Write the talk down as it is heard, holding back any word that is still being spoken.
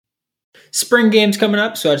Spring game's coming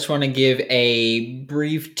up, so I just want to give a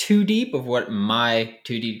brief two deep of what my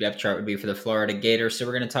two deep depth chart would be for the Florida Gators. So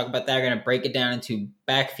we're going to talk about that. We're going to break it down into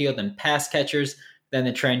backfield and pass catchers, then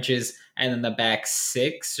the trenches, and then the back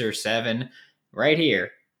 6 or 7 right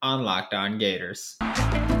here on Locked On Gators.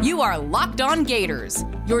 You are Locked On Gators,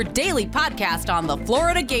 your daily podcast on the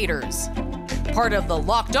Florida Gators. Part of the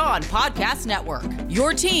Locked On Podcast Network,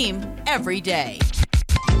 your team every day.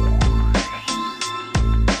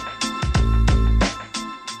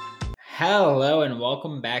 Hello and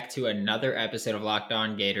welcome back to another episode of Locked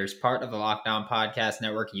On Gators, part of the Locked On Podcast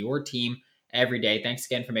Network, your team every day. Thanks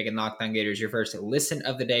again for making Locked On Gators your first listen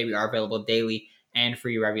of the day. We are available daily and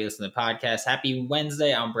free wherever you listen to the podcast. Happy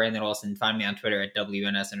Wednesday. I'm Brandon Olson. Find me on Twitter at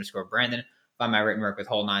WNS_Brandon. Find my written work with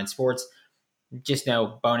Whole Nine Sports. Just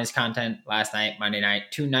know bonus content last night, Monday night,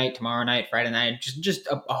 tonight, tomorrow night, Friday night, just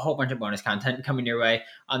a whole bunch of bonus content coming your way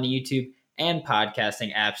on the YouTube and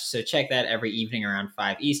podcasting apps. So check that every evening around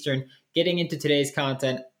 5 Eastern. Getting into today's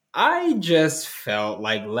content, I just felt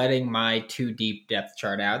like letting my too deep depth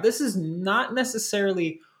chart out. This is not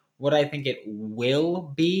necessarily what I think it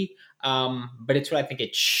will be, but it's what I think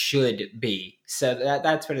it should be. So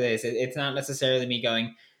that's what it is. It's not necessarily me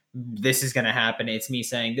going, this is going to happen. It's me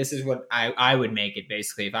saying, this is what I would make it,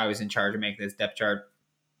 basically, if I was in charge of making this depth chart,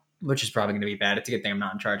 which is probably going to be bad. It's a good thing I'm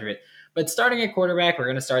not in charge of it. But starting at quarterback, we're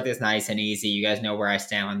going to start this nice and easy. You guys know where I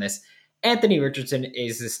stand on this. Anthony Richardson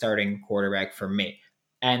is the starting quarterback for me.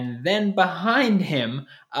 And then behind him,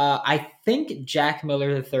 I think Jack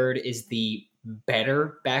Miller III is the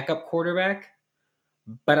better backup quarterback.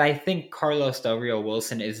 But I think Carlos Del Rio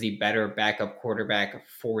Wilson is the better backup quarterback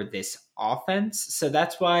for this offense. So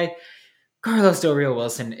that's why Carlos Del Rio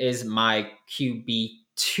Wilson is my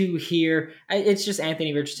QB2 here. It's just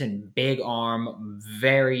Anthony Richardson, big arm,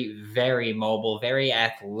 very, very mobile, very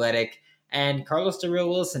athletic. And Carlos Del Rio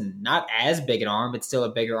Wilson, not as big an arm, but still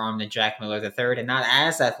a bigger arm than Jack Miller III, and not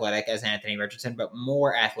as athletic as Anthony Richardson, but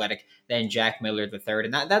more athletic than Jack Miller III.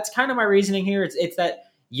 And that's kind of my reasoning here. It's that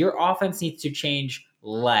your offense needs to change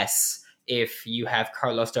less if you have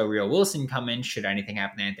Carlos Del Rio Wilson come in, should anything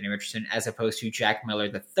happen to Anthony Richardson, as opposed to Jack Miller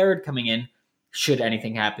III coming in, should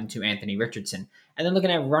anything happen to Anthony Richardson. And then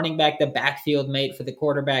looking at running back, the backfield mate for the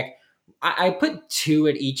quarterback, I put 2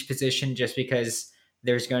 at each position just because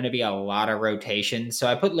there's going to be a lot of rotation. So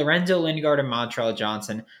I put Lorenzo Lingard and Montrell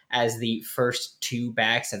Johnson as the first 2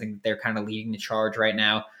 backs. I think they're kind of leading the charge right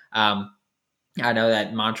now. I know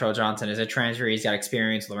that Montrell Johnson is a transfer. He's got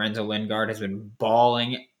experience. Lorenzo Lingard has been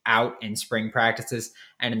balling out in spring practices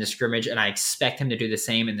and in the scrimmage, and I expect him to do the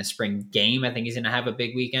same in the spring game. I think he's going to have a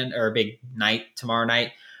big weekend or a big night tomorrow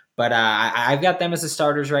night. But I've got them as the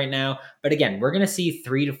starters right now. But again, we're going to see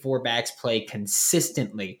 3 to 4 backs play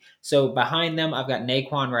consistently. So behind them, I've got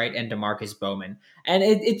Naquan Wright and DeMarcus Bowman. And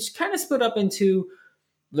it's kind of split up into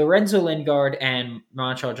Lorenzo Lingard and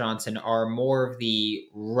Montrell Johnson are more of the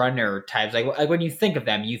runner types. Like when you think of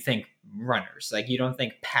them, you think runners. Like you don't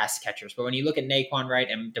think pass catchers. But when you look at Naquan Wright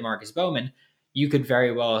and DeMarcus Bowman, you could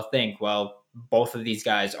very well think, well, both of these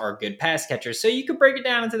guys are good pass catchers. So you could break it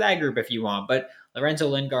down into that group if you want. But Lorenzo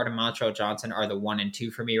Lingard and Montrell Johnson are the 1 and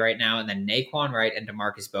 2 for me right now. And then Naquan Wright and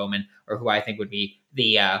DeMarcus Bowman are who I think would be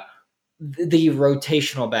the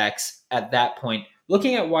rotational backs at that point.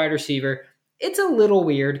 Looking at wide receiver, it's a little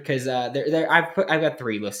weird because I've got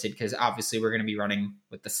 3 listed because obviously we're going to be running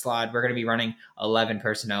with the slot. We're going to be running 11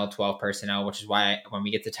 personnel, 12 personnel, which is why when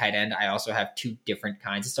we get to tight end, I also have 2 different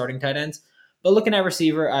kinds of starting tight ends. But looking at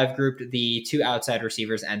receiver, I've grouped the 2 outside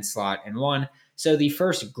receivers and slot in 1. So the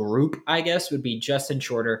first group, I guess, would be Justin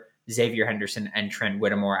Shorter, Xavier Henderson, and Trent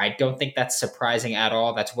Whittemore. I don't think that's surprising at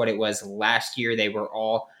all. That's what it was last year. They were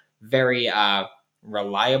all very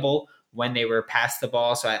reliable when they were past the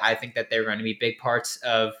ball. So I think that they're going to be big parts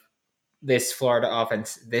of this Florida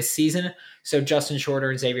offense this season. So Justin Shorter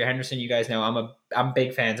and Xavier Henderson, you guys know I'm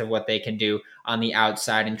big fans of what they can do on the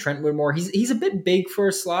outside. And Trent Whittemore, he's a bit big for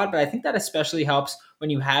a slot, but I think that especially helps when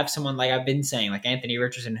you have someone like I've been saying, like Anthony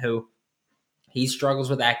Richardson, who he struggles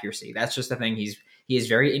with accuracy. That's just the thing. He is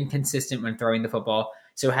very inconsistent when throwing the football.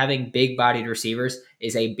 So having big-bodied receivers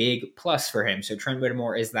is a big plus for him. So Trent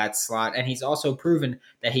Whittemore is that slot, and he's also proven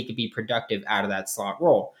that he could be productive out of that slot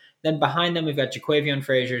role. Then behind them, we've got Jaquavion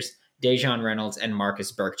Fraziars, Dejon Reynolds, and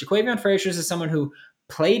Marcus Burke. Jaquavion Fraziars is someone who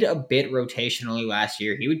played a bit rotationally last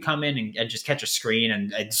year. He would come in and just catch a screen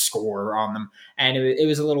and score on them, and it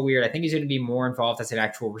was a little weird. I think he's going to be more involved as an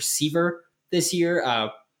actual receiver this year.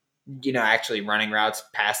 actually running routes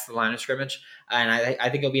past the line of scrimmage. And I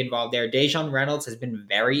think he'll be involved there. Dejon Reynolds has been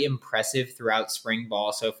very impressive throughout spring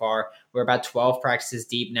ball so far. We're about 12 practices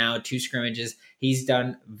deep now, 2 scrimmages. He's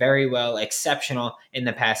done very well, exceptional in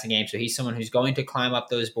the passing game. So he's someone who's going to climb up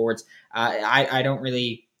those boards. I don't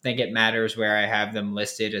really think it matters where I have them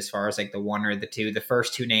listed as far as like the 1 or the 2. The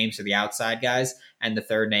first 2 names are the outside guys, and the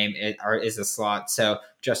third name is the slot. So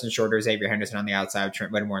Justin Shorter, Xavier Henderson on the outside,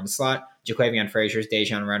 Trent Whittemore in the slot, Jaquavion Frazier,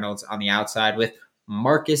 Dejon Reynolds on the outside, with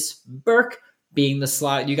Marcus Burke being the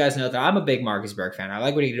slot. You guys know that I'm a big Marcus Burke fan. I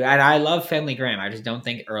like what he do, and I love Finley Graham. I just don't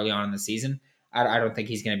think early on in the season, I don't think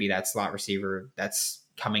he's going to be that slot receiver that's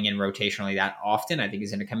coming in rotationally that often. I think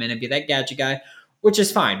he's going to come in and be that gadget guy, which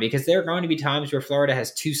is fine because there are going to be times where Florida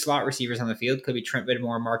has 2 slot receivers on the field. Could be Trent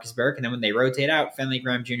Whittemore and Marcus Burke. And then when they rotate out, Finley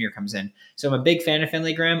Graham Jr. comes in. So I'm a big fan of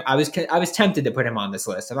Finley Graham. I was tempted to put him on this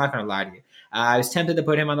list. I'm not going to lie to you. I was tempted to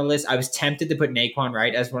put him on the list. I was tempted to put Naquan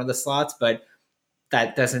Wright as one of the slots, but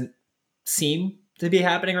that doesn't seem to be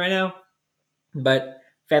happening right now. But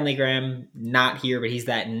Finley Graham, not here, but he's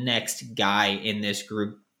that next guy in this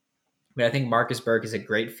group. But I think Marcus Burke is a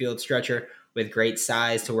great field stretcher with great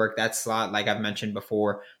size to work that slot. Like I've mentioned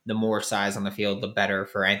before, the more size on the field, the better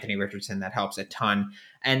for Anthony Richardson. That helps a ton.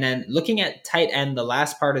 And then looking at tight end, the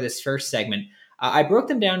last part of this first segment, I broke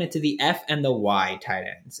them down into the F and the Y tight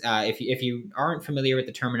ends. If you aren't familiar with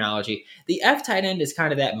the terminology, the F tight end is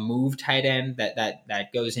kind of that move tight end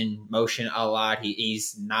that goes in motion a lot.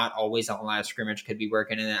 He's not always on the line of scrimmage, could be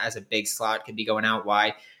working in as a big slot, could be going out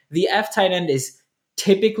wide. The F tight end is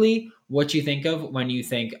typically what you think of when you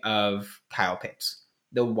think of Kyle Pitts.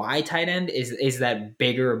 The Y tight end is that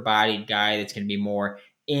bigger bodied guy that's going to be more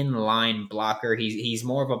in-line blocker. He's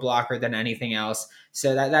more of a blocker than anything else.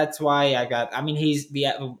 So that's why he's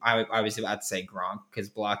I was about to say Gronk because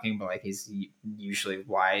blocking, but like he's usually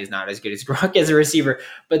Y is not as good as Gronk as a receiver,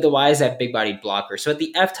 but the Y is that big bodied blocker. So at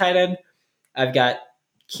the F tight end, I've got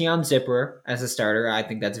Keon Zipper as a starter. I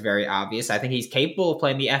think that's very obvious. I think he's capable of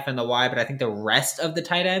playing the F and the Y, but I think the rest of the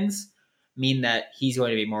tight ends mean that he's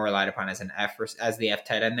going to be more relied upon as the F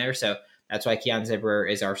tight end there. So that's why Keon Zipper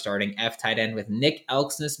is our starting F tight end with Nick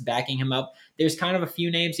Elksnis backing him up. There's kind of a few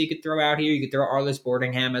names you could throw out here. You could throw Arlis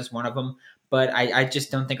Boardingham as one of them, but I just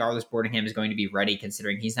don't think Arlis Boardingham is going to be ready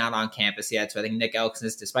considering he's not on campus yet. So I think Nick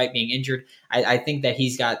Elksnis, despite being injured, I think that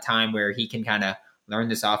he's got time where he can kind of learn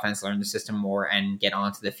this offense, learn the system more, and get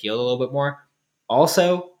onto the field a little bit more.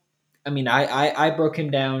 Also, I broke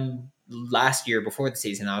him down last year before the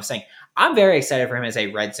season. I was saying I'm very excited for him as a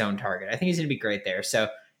red zone target. I think he's going to be great there. So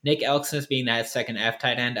Nick Elksnis being that second F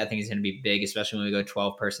tight end, I think he's going to be big, especially when we go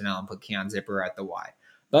 12 personnel and put Keon Zipper at the Y.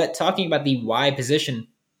 But talking about the Y position,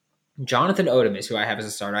 Jonathan Odom is who I have as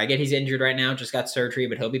a starter. I get he's injured right now, just got surgery,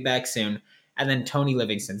 but he'll be back soon. And then Tony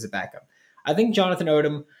Livingston's a backup. I think Jonathan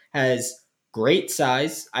Odom has great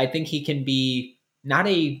size. I think he can be not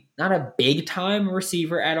a big time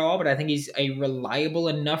receiver at all, but I think he's a reliable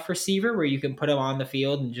enough receiver where you can put him on the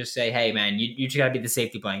field and just say, hey man, you just gotta be the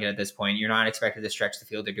safety blanket at this point. You're not expected to stretch the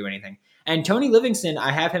field or do anything. And Tony Livingston,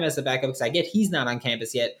 I have him as the backup because I get he's not on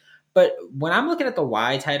campus yet. But when I'm looking at the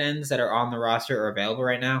Y tight ends that are on the roster or available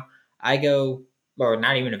right now, I go, or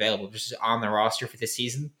not even available, just on the roster for this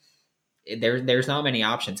season. There's not many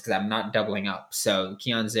options because I'm not doubling up. So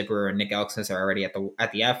Keon Zipper and Nick Elksnis are already at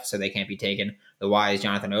the F, so they can't be taken. The Y is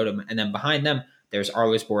Jonathan Odom, and then behind them there's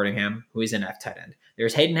Arlis Boardingham, who is an F tight end.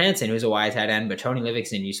 There's Hayden Hansen, who's a Y tight end, but Tony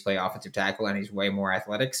Livingston used to play offensive tackle, and he's way more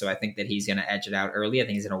athletic. So I think that he's going to edge it out early. I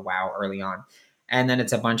think he's going to wow early on. And then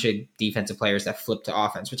it's a bunch of defensive players that flip to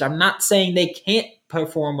offense, which I'm not saying they can't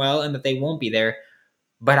perform well and that they won't be there,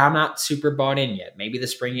 but I'm not super bought in yet. Maybe the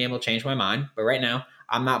spring game will change my mind, but right now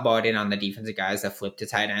I'm not bought in on the defensive guys that flip to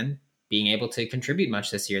tight end being able to contribute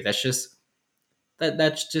much this year. That's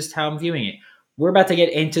just how I'm viewing it. We're about to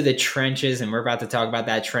get into the trenches and we're about to talk about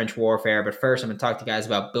that trench warfare. But first, I'm going to talk to you guys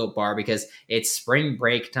about Built Bar because it's spring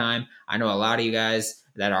break time. I know a lot of you guys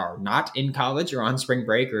that are not in college or on spring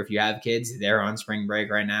break, or if you have kids, they're on spring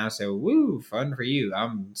break right now. So woo, fun for you.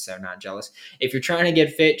 I'm so not jealous. If you're trying to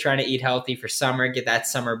get fit, trying to eat healthy for summer, get that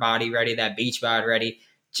summer body ready, that beach bod ready,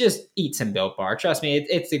 just eat some Built Bar. Trust me,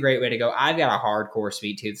 it's a great way to go. I've got a hardcore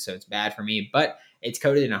sweet tooth, so it's bad for me, but it's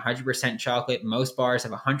coated in 100% chocolate. Most bars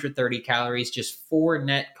have 130 calories, just 4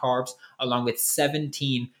 net carbs, along with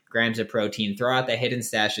 17 grams of protein. Throw out the hidden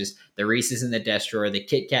stashes, the Reese's in the desk drawer, the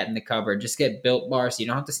Kit Kat in the cupboard. Just get Built Bar so you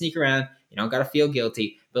don't have to sneak around. You don't got to feel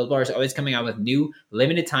guilty. Built Bar is always coming out with new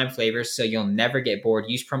limited time flavors, so you'll never get bored.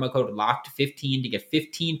 Use promo code LOCKED15 to get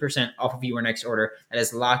 15% off of your next order. That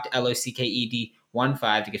is LOCKED, LOCKED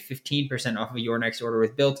 15 to get 15% off of your next order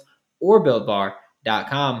with Built or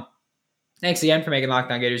BuiltBar.com. Thanks again for making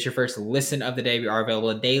Locked On Gators your first listen of the day. We are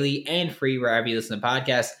available daily and free wherever you listen to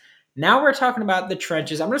podcasts. Now we're talking about the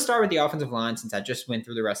trenches. I'm going to start with the offensive line since I just went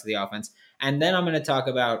through the rest of the offense. And then I'm going to talk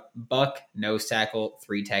about Buck, nose tackle,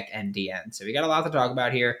 3-tech, and DN. So we got a lot to talk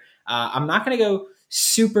about here. I'm not going to go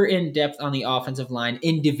super in-depth on the offensive line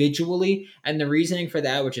individually. And the reasoning for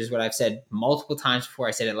that, which is what I've said multiple times before,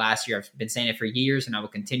 I said it last year, I've been saying it for years, and I will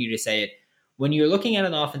continue to say it. When you're looking at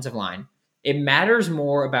an offensive line, it matters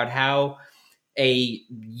more about how a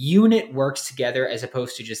unit works together as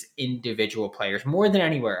opposed to just individual players more than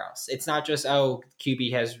anywhere else. It's not just,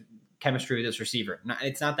 QB has chemistry with this receiver.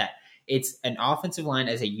 It's not that. It's an offensive line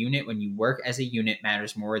as a unit. When you work as a unit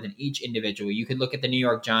matters more than each individual. You could look at the New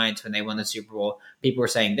York Giants when they won the Super Bowl. People were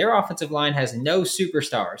saying their offensive line has no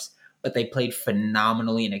superstars, but they played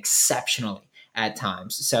phenomenally and exceptionally at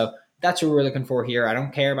times. So that's what we're looking for here. I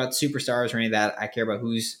don't care about superstars or any of that. I care about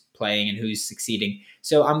who's playing and who's succeeding.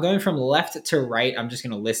 So I'm going from left to right. I'm just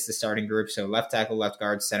going to list the starting group. So left tackle, left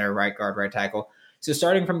guard, center, right guard, right tackle. So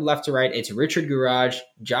starting from left to right, it's Richard Gouraige,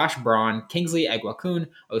 Josh Braun, Kingsley Eguakun,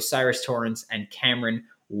 O'Cyrus Torrence, and Cameron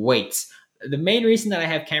Waits. The main reason that I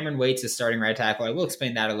have Cameron Waits as starting right tackle, I will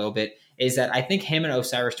explain that a little bit, is that I think him and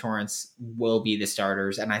O'Cyrus Torrence will be the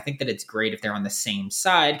starters. And I think that it's great if they're on the same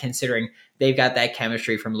side, considering they've got that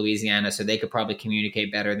chemistry from Louisiana, so they could probably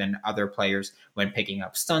communicate better than other players when picking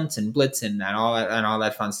up stunts and blitz and all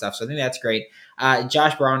that fun stuff. So I think that's great.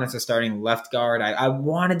 Josh Braun is a starting left guard. I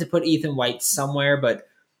wanted to put Ethan White somewhere, but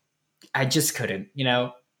I just couldn't.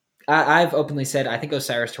 I've openly said I think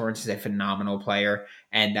O'Cyrus Torrence is a phenomenal player,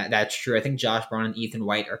 and that's true. I think Josh Braun and Ethan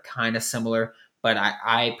White are kind of similar, but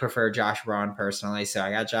I prefer Josh Braun personally. So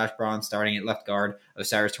I got Josh Braun starting at left guard,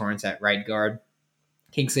 O'Cyrus Torrence at right guard.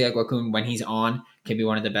 Kingsley Eguakun, when he's on, can be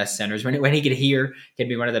one of the best centers. When he get here, can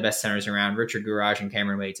be one of the best centers around. Richard Gouraige and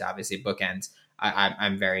Cameron Waits, obviously bookends.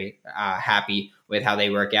 I'm very happy with how they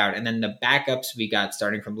work out. And then the backups we got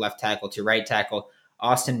starting from left tackle to right tackle: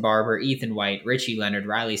 Austin Barber, Ethan White, Richie Leonard,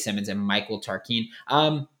 Riley Simmons, and Michael Tarquin.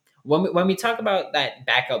 When we talk about that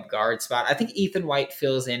backup guard spot, I think Ethan White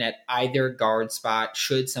fills in at either guard spot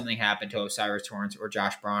should something happen to O'Cyrus Torrence or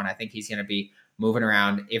Josh Braun. I think he's going to be moving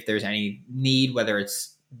around if there's any need, whether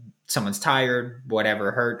it's someone's tired,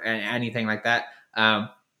 whatever, hurt, anything like that.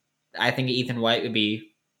 I think Ethan White would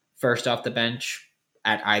be first off the bench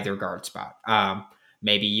at either guard spot.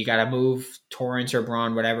 Maybe you got to move Torrence or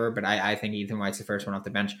Braun, whatever, but I think Ethan White's the first one off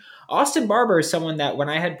the bench. Austin Barber is someone that when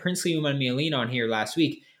I had Princely Umanmielen on here last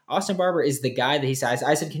week, Austin Barber is the guy that he says,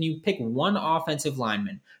 I said, can you pick one offensive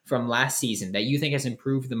lineman from last season that you think has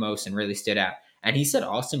improved the most and really stood out? And he said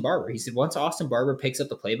Austin Barber. He said once Austin Barber picks up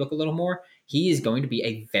the playbook a little more, he is going to be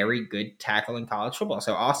a very good tackle in college football.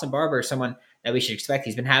 So Austin Barber is someone that we should expect.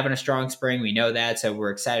 He's been having a strong spring. We know that. So we're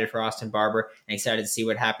excited for Austin Barber and excited to see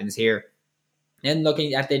what happens here. And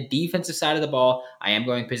looking at the defensive side of the ball, I am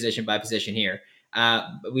going position by position here.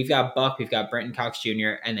 We've got Buck, we've got Brenton Cox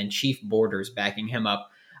Jr., and then Chief Borders backing him up.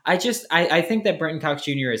 I think that Brenton Cox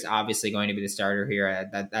Jr. is obviously going to be the starter here.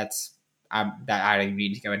 I don't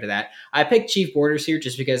need to go into that. I picked Chief Borders here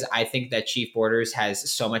just because I think that Chief Borders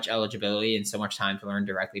has so much eligibility and so much time to learn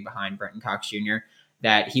directly behind Brenton Cox Jr.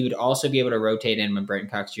 that he would also be able to rotate in when Brenton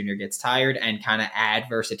Cox Jr. gets tired and kind of add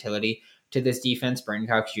versatility to this defense. Brenton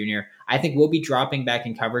Cox Jr., I think, will be dropping back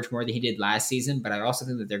in coverage more than he did last season, but I also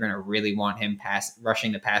think that they're going to really want him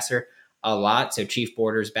rushing the passer a lot. So Chief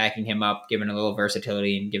Borders backing him up, giving a little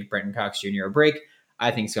versatility and give Brenton Cox Jr. a break,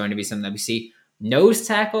 I think is going to be something that we see. Nose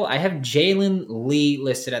tackle, I have Jalen Lee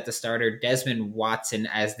listed at the starter, Desmond Watson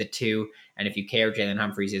as the 2, and if you care, Jalen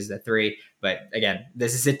Humphreys is the 3. But again,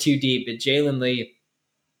 this is a 2 deep, but Jalen Lee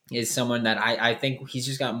is someone that I think he's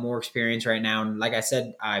just got more experience right now. And like I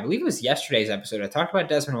said, I believe it was yesterday's episode, I talked about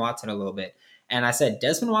Desmond Watson a little bit. And I said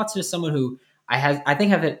Desmond Watson is someone who I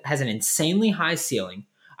think has an insanely high ceiling.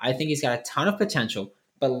 I think he's got a ton of potential.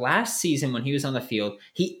 But last season when he was on the field,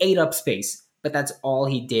 he ate up space. But that's all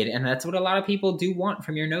he did. And that's what a lot of people do want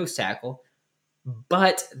from your nose tackle.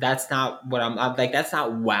 But that's not what I'm like. That's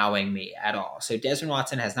not wowing me at all. So Desmond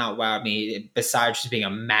Watson has not wowed me besides just being a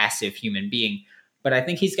massive human being. But I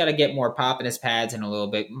think he's got to get more pop in his pads and a little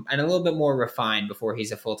bit more refined before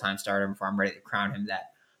he's a full-time starter, before I'm ready to crown him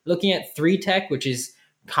that. Looking at 3-tech, which is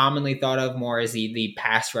commonly thought of more as the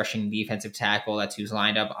pass rushing defensive tackle. That's who's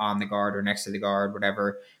lined up on the guard or next to the guard,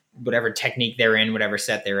 whatever technique they're in, whatever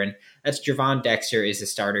set they're in. That's Javon Dexter is the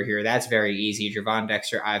starter here. That's very easy. Javon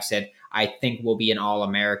Dexter, I've said, I think will be an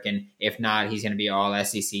All-American. If not, he's going to be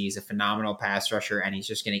All-SEC. He's a phenomenal pass rusher, and he's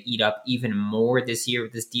just going to eat up even more this year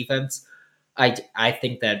with this defense. I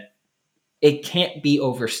think that it can't be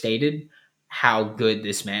overstated how good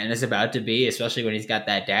this man is about to be, especially when he's got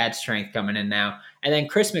that dad strength coming in now. And then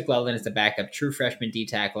Chris McClellan is the backup, true freshman D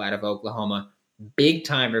tackle out of Oklahoma. Big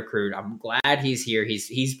time recruit. I'm glad he's here.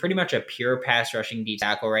 He's pretty much a pure pass rushing D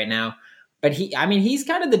tackle right now. But he's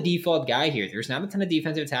kind of the default guy here. There's not a ton of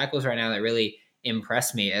defensive tackles right now that really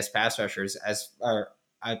impress me as pass rushers,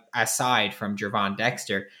 aside from Gervon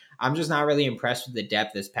Dexter. I'm just not really impressed with the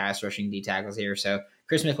depth as pass rushing D tackles here. So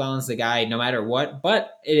Chris McClellan's the guy no matter what,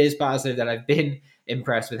 but it is positive that I've been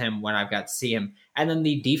impressed with him when I've got to see him. And then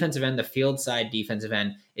the defensive end, the field side defensive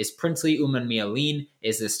end, is Princely Umanmielen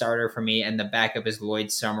is the starter for me, and the backup is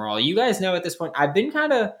Lloyd Summerall. You guys know at this point, I've been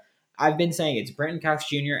saying it's Brenton Cox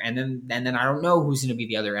Jr. and then I don't know who's going to be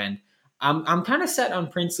the other end. I'm kind of set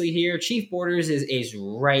on Princely here. Chief Borders is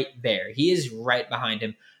right there. He is right behind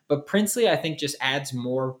him. But Princely, I think, just adds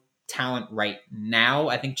more talent right now.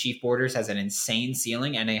 I think Chief Borders has an insane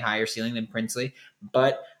ceiling and a higher ceiling than Princely.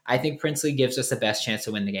 But I think Princely gives us the best chance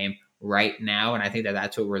to win the game right now. And I think that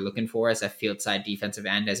that's what we're looking for as a field side defensive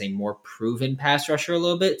end, as a more proven pass rusher a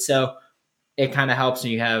little bit. So it kind of helps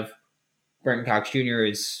when you have Brenton Cox Jr.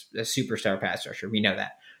 is a superstar pass rusher. We know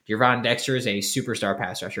that. Gervon Dexter is a superstar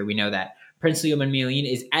pass rusher. We know that. Princely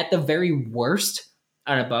Umanmielen is at the very worst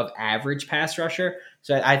an above average pass rusher.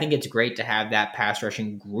 So I think it's great to have that pass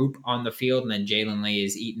rushing group on the field. And then Jalen Lee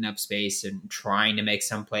is eating up space and trying to make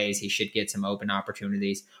some plays. He should get some open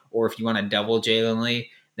opportunities. Or if you want to double Jalen Lee,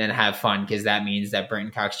 then have fun, because that means that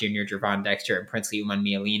Brenton Cox Jr., Gervon Dexter, and Princely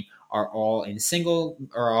Umanmielen are all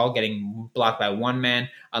getting blocked by one man,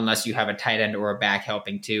 unless you have a tight end or a back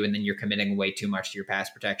helping too, and then you're committing way too much to your pass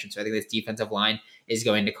protection. So I think this defensive line is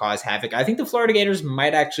going to cause havoc. I think the Florida Gators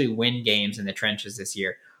might actually win games in the trenches this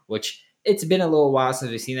year, which it's been a little while since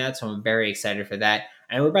we've seen that, so I'm very excited for that.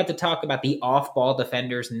 And we're about to talk about the off-ball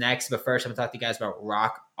defenders next, but first I'm going to talk to you guys about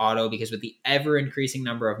Rock Auto, because with the ever-increasing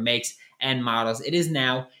number of makes and models, it is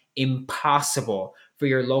now impossible for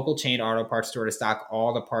your local chain auto parts store to stock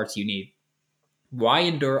all the parts you need. Why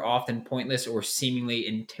endure often pointless or seemingly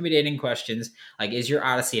intimidating questions like, is your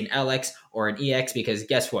Odyssey an LX or an EX? Because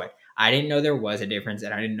guess what? I didn't know there was a difference,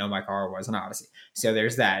 and I didn't know my car was an Odyssey. So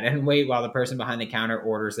there's that. And wait while the person behind the counter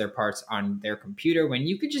orders their parts on their computer, when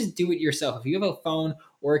you could just do it yourself. If you have a phone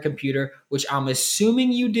or a computer, which I'm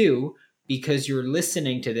assuming you do, because you're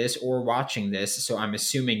listening to this or watching this, so I'm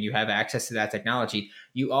assuming you have access to that technology,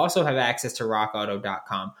 you also have access to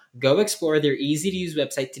rockauto.com. Go explore their easy-to-use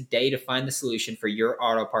website today to find the solution for your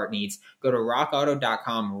auto part needs. Go to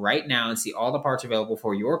rockauto.com right now and see all the parts available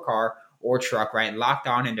for your car or truck, right? Locked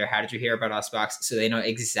on in their How Did You Hear About Us box, so they know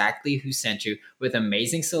exactly who sent you. With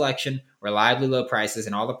amazing selection, reliably low prices,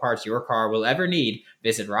 and all the parts your car will ever need,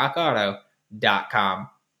 visit rockauto.com.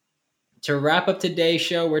 To wrap up today's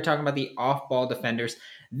show, we're talking about the off-ball defenders.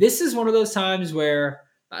 This is one of those times where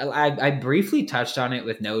I briefly touched on it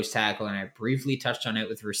with nose tackle, and I briefly touched on it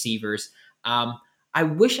with receivers. I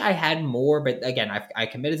wish I had more, but again, I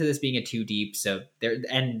committed to this being a 2 deep. So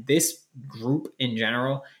and this group in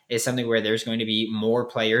general is something where there's going to be more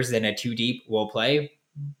players than a 2 deep will play,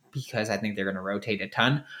 because I think they're going to rotate a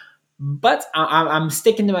ton. But I'm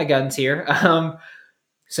sticking to my guns here.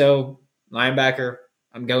 So linebacker,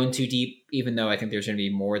 I'm going 2 deep, even though I think there's going to be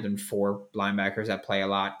more than 4 linebackers that play a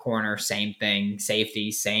lot. Corner, same thing.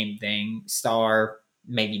 Safety, same thing. Star,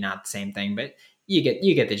 maybe not the same thing, but you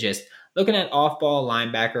get the gist. Looking at off-ball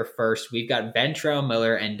linebacker first, we've got Ventrell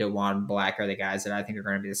Miller and DeJuan Black are the guys that I think are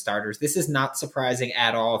going to be the starters. This is not surprising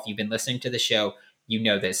at all. If you've been listening to the show, you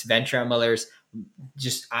know this. Ventrell Miller's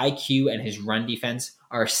just IQ and his run defense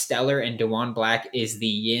are stellar, and DeJuan Black is the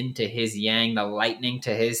yin to his yang, the lightning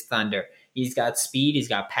to his thunder. He's got speed, he's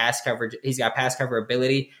got pass coverage, he's got pass cover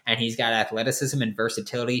ability, and he's got athleticism and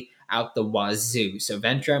versatility out the wazoo. So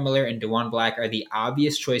Ventrell Miller and DeJuan Black are the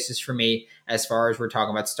obvious choices for me as far as we're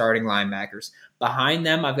talking about starting linebackers. Behind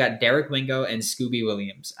them, I've got Derek Wingo and Scooby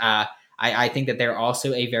Williams. I think that they're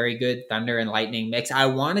also a very good Thunder and Lightning mix. I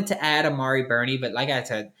wanted to add Amari Burney, but like I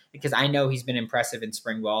said, because I know he's been impressive in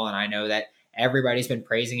spring ball, and I know that everybody's been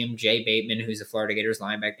praising him. Jay Bateman, who's the Florida Gators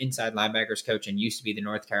inside linebackers coach and used to be the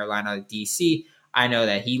North Carolina DC, I know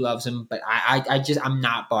that he loves him, but I'm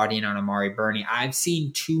not bought in on Amari Burney. I've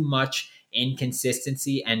seen too much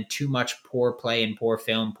inconsistency and too much poor play and poor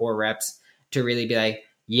film, poor reps to really be like,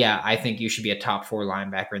 yeah, I think you should be a top 4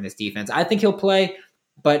 linebacker in this defense. I think he'll play,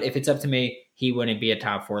 but if it's up to me, he wouldn't be a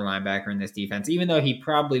top 4 linebacker in this defense, even though he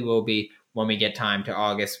probably will be when we get time to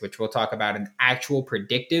August, which we'll talk about an actual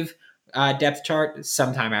predictive depth chart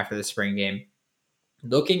sometime after the spring game.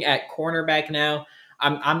 Looking at cornerback now,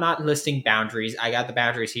 I'm not listing boundaries. I got the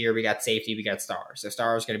boundaries here. We got safety, we got star. So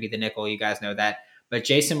star is going to be the nickel. You guys know that. But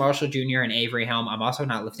Jason Marshall Jr. and Avery Helm, I'm also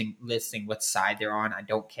not listing what side they're on. I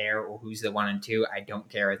don't care, or who's the 1 and 2. I don't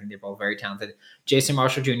care. I think they're both very talented. Jason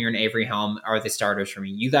Marshall Jr. and Avery Helm are the starters for me.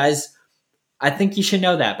 You guys, I think you should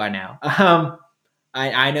know that by now.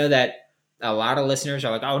 I know that a lot of listeners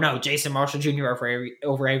are like, oh no, Jason Marshall Jr.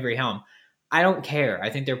 over Avery Helm. I don't care. I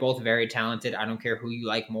think they're both very talented. I don't care who you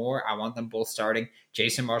like more. I want them both starting.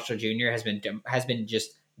 Jason Marshall Jr. has been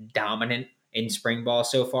just dominant in spring ball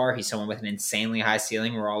so far. He's someone with an insanely high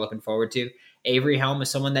ceiling we're all looking forward to. Avery Helm is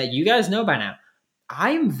someone that you guys know by now. I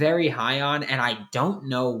am very high on, and I don't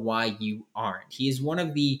know why you aren't. He is one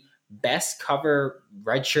of the best cover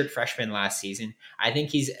redshirt freshmen last season. I think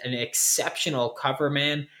he's an exceptional cover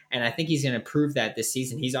man, and I think he's going to prove that this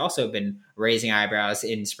season. He's also been raising eyebrows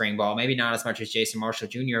in spring ball, maybe not as much as Jason Marshall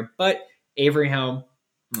Jr., but Avery Helm,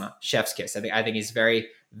 chef's kiss. I think he's very,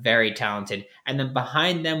 very talented. And then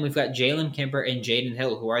behind them, we've got Jalen Kimber and Jaden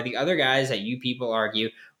Hill, who are the other guys that you people argue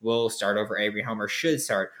will start over Avery Helm or should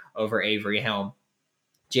start over Avery Helm.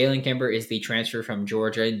 Jalen Kimber is the transfer from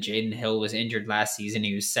Georgia, and Jaden Hill was injured last season.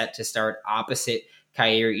 He was set to start opposite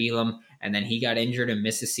Kaiir Elam, and then he got injured and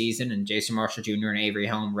missed the season, and Jason Marshall Jr. and Avery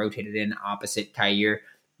Helm rotated in opposite Kaiir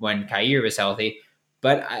when Kaiir was healthy.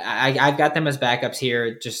 But I've got them as backups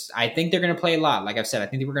here. I think they're going to play a lot. Like I've said, I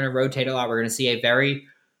think we're going to rotate a lot. We're going to see a very,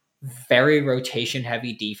 very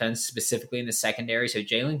rotation-heavy defense, specifically in the secondary. So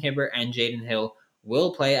Jalen Kimber and Jaden Hill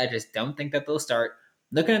will play. I just don't think that they'll start.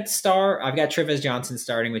 Looking at the star, I've got Trevez Johnson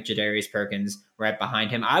starting with Jadarius Perkins right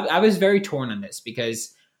behind him. I was very torn on this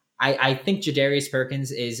because I think Jadarius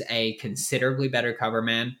Perkins is a considerably better cover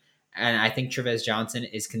man, and I think Trevez Johnson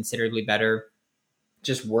is considerably better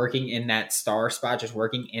just working in that star spot, just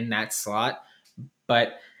working in that slot.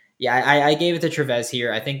 But yeah, I gave it to Trevez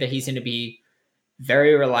here. I think that he's going to be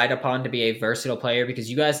very relied upon to be a versatile player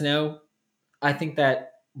because you guys know, I think that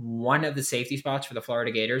one of the safety spots for the Florida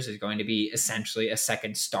Gators is going to be essentially a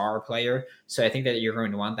second star player. So I think that you're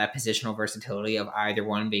going to want that positional versatility of either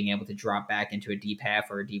one being able to drop back into a deep half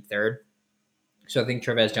or a deep third. So I think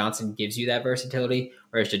Trevez Johnson gives you that versatility,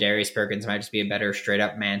 whereas Jadarius Perkins might just be a better straight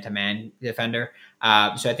up man-to-man defender.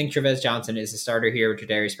 So I think Trevez Johnson is the starter here with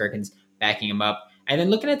Jadarius Perkins backing him up. And then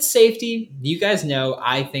looking at safety, you guys know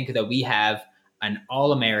I think that we have an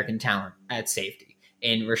all-American talent at safety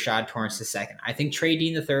in Rashad Torrance II. I think Trey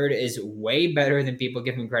Dean III is way better than people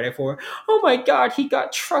give him credit for. Oh my God, he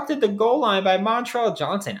got trucked at the goal line by Montrell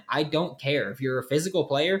Johnson. I don't care. If you're a physical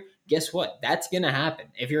player, guess what? That's going to happen.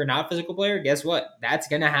 If you're a not physical player, guess what? That's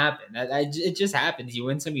going to happen. It just happens. You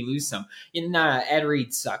win some, you lose some. Ed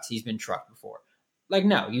Reed sucks. He's been trucked before. Like,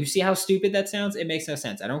 no, you see how stupid that sounds? It makes no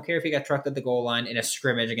sense. I don't care if he got trucked at the goal line in a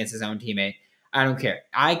scrimmage against his own teammate. I don't care.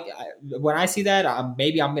 When I see that,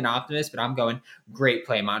 maybe I'm an optimist, but I'm going great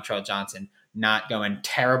play, Montrell Johnson. Not going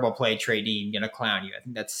terrible play, Trey Dean, gonna clown you. I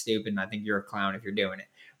think that's stupid, and I think you're a clown if you're doing it.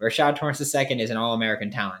 Rashad Torrance II is an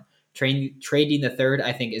All-American talent. Trey Dean III,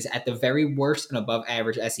 I think, is at the very worst an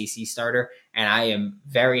above-average SEC starter, and I am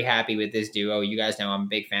very happy with this duo. You guys know I'm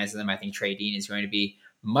big fans of them. I think Trey Dean is going to be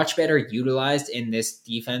much better utilized in this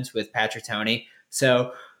defense with Patrick Toney.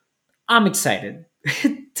 So I'm excited.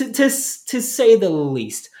 to say the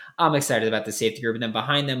least, I'm excited about the safety group. And then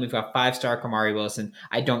behind them, we've got 5-star Kamari Wilson.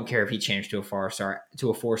 I don't care if he changed to a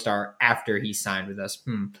 4-star after he signed with us.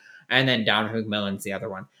 And then Donovan McMillan's the other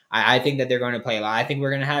one. I think that they're going to play a lot. I think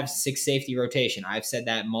we're going to have 6 safety rotation. I've said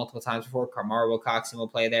that multiple times before. Kamara Wilcoxon will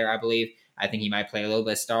play there, I believe. I think he might play a little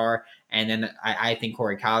bit star. And then I think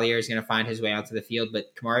Corey Collier is going to find his way onto the field.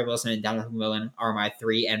 But Kamari Wilson and Donovan McMillan are my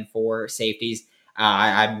 3 and 4 safeties.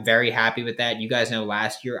 I'm very happy with that. You guys know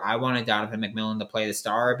last year I wanted Donovan McMillan to play the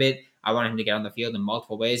star a bit. I wanted him to get on the field in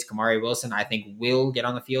multiple ways. Kamari Wilson, I think, will get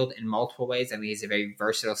on the field in multiple ways. I think he's a very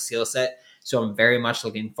versatile skill set. So I'm very much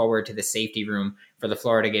looking forward to the safety room for the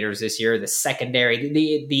Florida Gators this year. The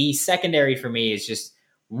secondary, the secondary for me is just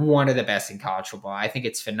one of the best in college football. I think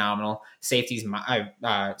it's phenomenal.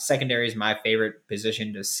 Secondary is my favorite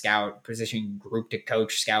position to scout, position group to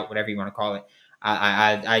coach, scout, whatever you want to call it.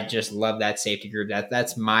 I just love that safety group.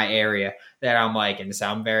 That's my area that I'm liking. So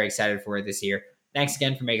I'm very excited for it this year. Thanks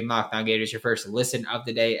again for making Locked On Gators your first listen of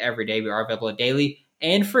the day every day. We are available daily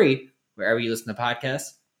and free wherever you listen to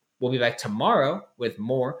podcasts. We'll be back tomorrow with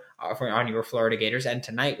more on your Florida Gators and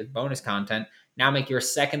tonight with bonus content. Now make your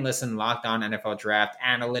second listen Locked On NFL Draft.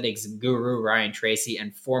 Analytics guru Ryan Tracy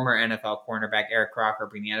and former NFL cornerback Eric Crocker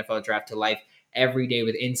bring the NFL Draft to life every day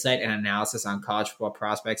with insight and analysis on college football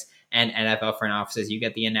prospects and NFL front offices. You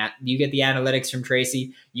get the analytics from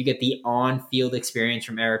Tracy. You get the on-field experience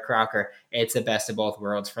from Eric Crocker. It's the best of both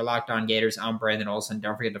worlds. For Locked On Gators, I'm Brandon Olson.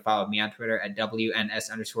 Don't forget to follow me on Twitter at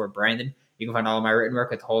WNS_Brandon. You can find all of my written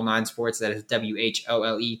work at Whole Nine Sports. That is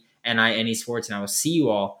WHOLENINE Sports. And I will see you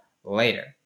all later.